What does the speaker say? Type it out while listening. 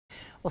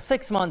Well,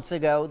 6 months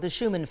ago, the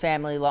Shuman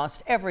family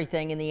lost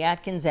everything in the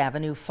Adkins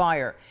Avenue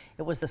fire.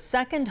 It was the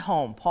second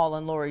home Paul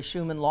and Laurie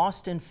Shuman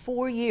lost in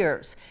 4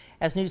 years.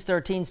 As News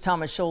 13's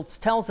Thomas Schultz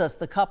tells us,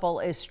 the couple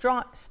is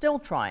still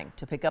trying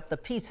to pick up the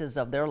pieces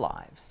of their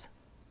lives.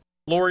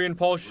 Laurie and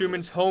Paul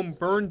Shuman's home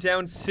burned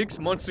down 6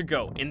 months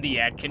ago in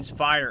the Adkins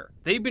fire.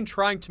 They've been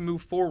trying to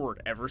move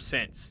forward ever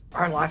since.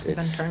 Our lives have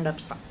been turned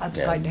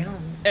upside down.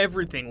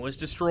 Everything was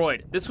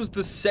destroyed. This was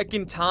the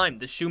second time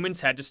the Shumans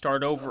had to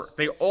start over.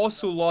 They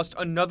also lost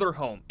another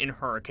home in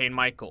Hurricane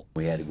Michael.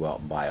 We had to go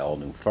out and buy all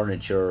new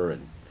furniture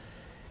and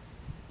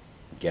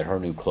get her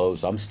new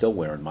clothes. I'm still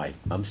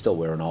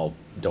wearing all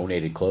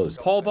donated clothes.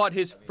 Paul bought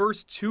his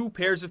first 2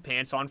 pairs of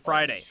pants on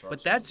Friday,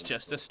 but that's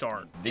just a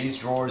start. These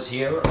drawers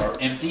here are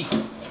empty.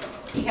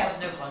 He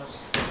has no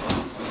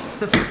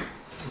clothes.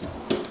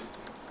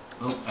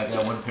 Oh, I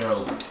got 1 pair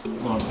of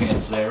long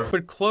pants there.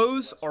 But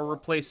clothes are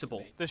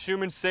replaceable. The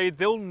Shumans say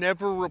they'll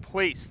never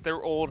replace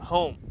their old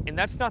home, and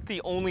that's not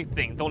the only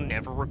thing they'll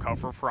never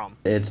recover from.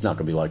 It's not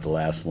going to be like the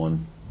last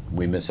one.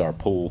 We miss our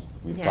pool.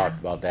 We've talked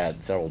about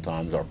that several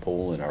times, our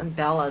pool and our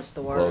Bella's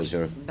the worst.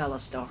 closure. Bella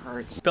still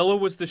hurts. Bella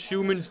was the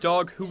Shumans'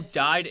 dog who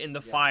died in the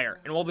fire,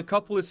 and while the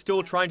couple is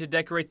still trying to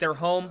decorate their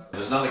home,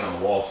 There's nothing on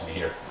the walls in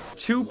here.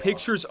 2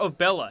 pictures of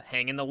Bella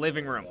hang in the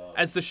living room.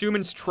 As the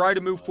Shumans try to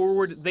move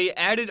forward, they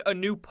added a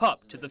new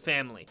pup to the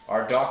family.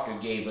 Our doctor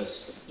gave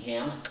us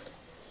him.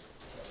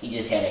 He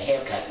just had a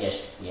haircut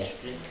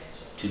yesterday,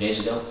 2 days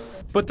ago.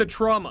 But the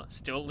trauma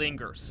still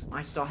lingers.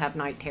 I still have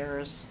night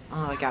terrors.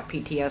 I got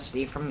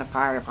PTSD from the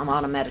fire. I'm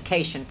on a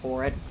medication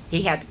for it.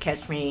 He had to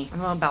catch me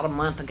about a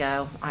month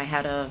ago. I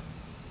had a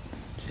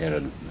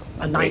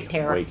night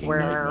terror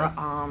where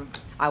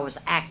I was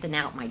acting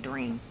out my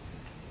dream.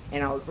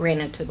 And I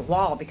ran into the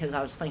wall because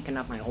I was thinking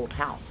of my old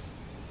house.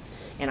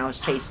 And I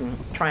was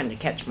trying to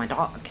catch my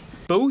dog.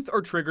 Both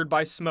are triggered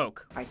by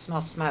smoke. If I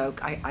smell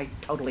smoke, I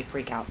totally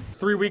freak out.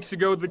 3 weeks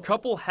ago, the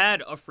couple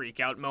had a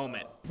freak-out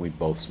moment. We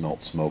both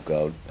smelt smoke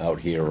out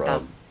here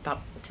About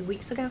 2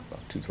 weeks ago?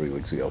 about 2-3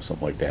 weeks ago,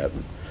 something like that.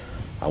 And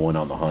I went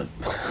on the hunt.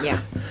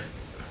 Yeah.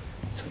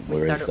 So We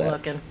where is started that?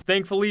 looking.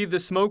 Thankfully, the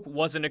smoke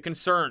wasn't a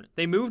concern.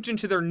 They moved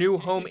into their new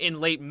home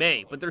in late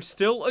May, but they're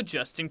still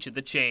adjusting to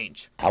the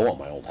change. I want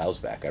my old house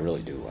back. I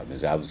really do. I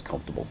mean, I was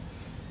comfortable.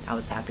 I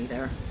was happy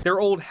there. Their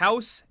old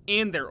house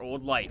and their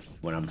old life.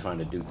 When I'm trying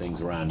to do things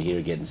around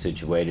here, getting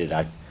situated,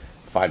 I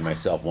find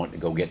myself wanting to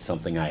go get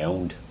something I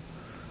owned.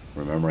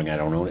 Remembering I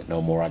don't own it no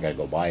more, I gotta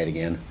go buy it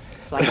again.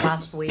 It's like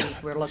last week,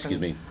 we're looking. Excuse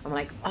me. I'm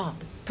like, oh,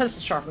 the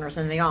pencil sharpener's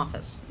in the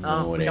office. No,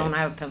 Oh, it we don't ain't.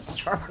 have a pencil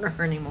sharpener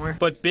anymore.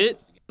 But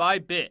bit by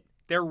bit,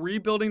 they're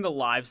rebuilding the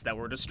lives that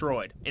were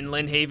destroyed. In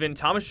Lynn Haven,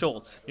 Thomas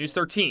Schultz, News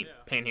 13,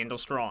 Panhandle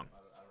Strong.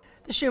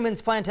 The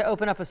Shumans plan to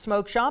open up a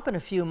smoke shop in a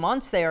few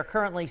months. They are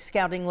currently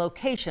scouting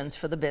locations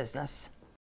for the business.